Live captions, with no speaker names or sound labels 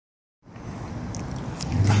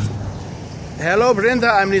Hello Brenda,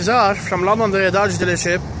 I'm Nizar from London, the Dodge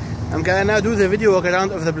dealership. I'm gonna now do the video walk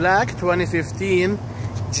around of the black 2015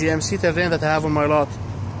 GMC Terrain that I have on my lot.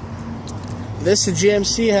 This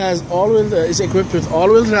GMC has is equipped with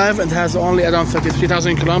all-wheel drive and has only around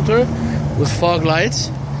 33,000 kilometers with fog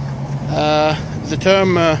lights. The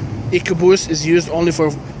term EcoBoost is used only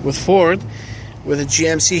with Ford. With the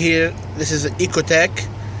GMC here, this is the EcoTech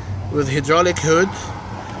with hydraulic hood.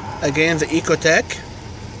 Again, the EcoTech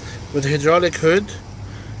with hydraulic hood.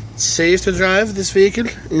 Safe to drive this vehicle,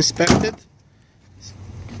 inspected.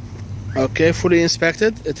 Okay, fully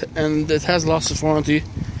inspected, and it has lots of warranty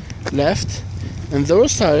left. And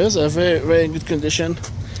those tires are very, very good condition.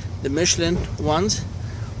 The Michelin ones.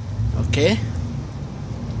 Okay.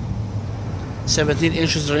 17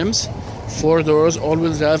 inches rims, 4 doors,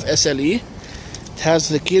 all-wheel drive SLE. It has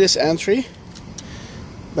the keyless entry,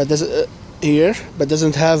 but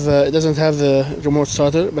doesn't have the remote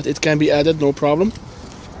starter, but it can be added, no problem.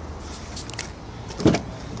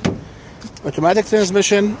 Automatic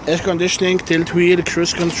transmission, air conditioning, tilt wheel,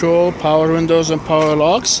 cruise control, power windows and power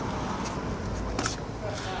locks.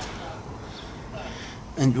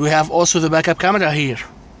 And we have also the backup camera here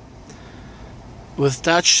with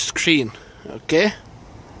touch screen. Okay.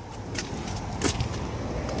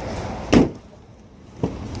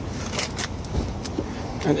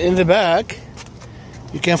 And in the back,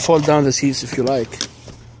 you can fold down the seats if you like.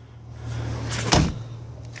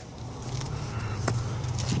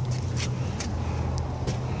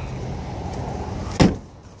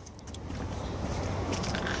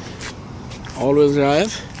 All-wheel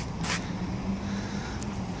drive.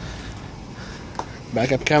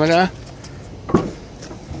 Backup camera.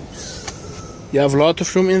 You have a lot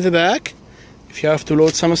of room in the back if you have to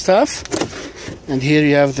load some stuff. And here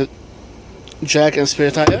you have the jack and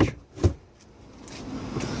spare tire.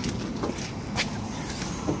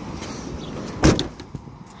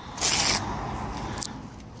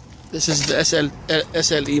 This is the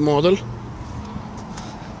SLE model.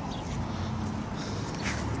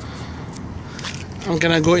 I'm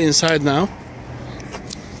gonna go inside now.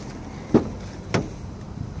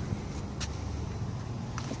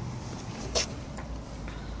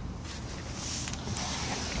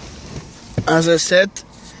 As I said,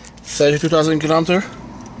 32,000 kilometers.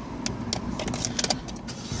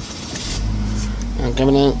 I'm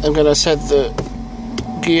gonna set the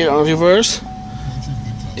gear on reverse.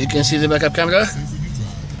 You can see the backup camera.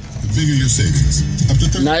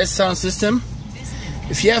 Nice sound system.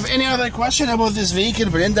 If you have any other question about this vehicle,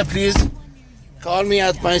 Brenda, please call me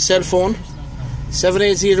at my cell phone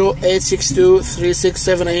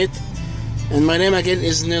 780-862-3678. And my name again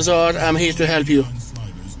is Nizar. I'm here to help you.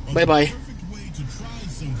 Bye bye.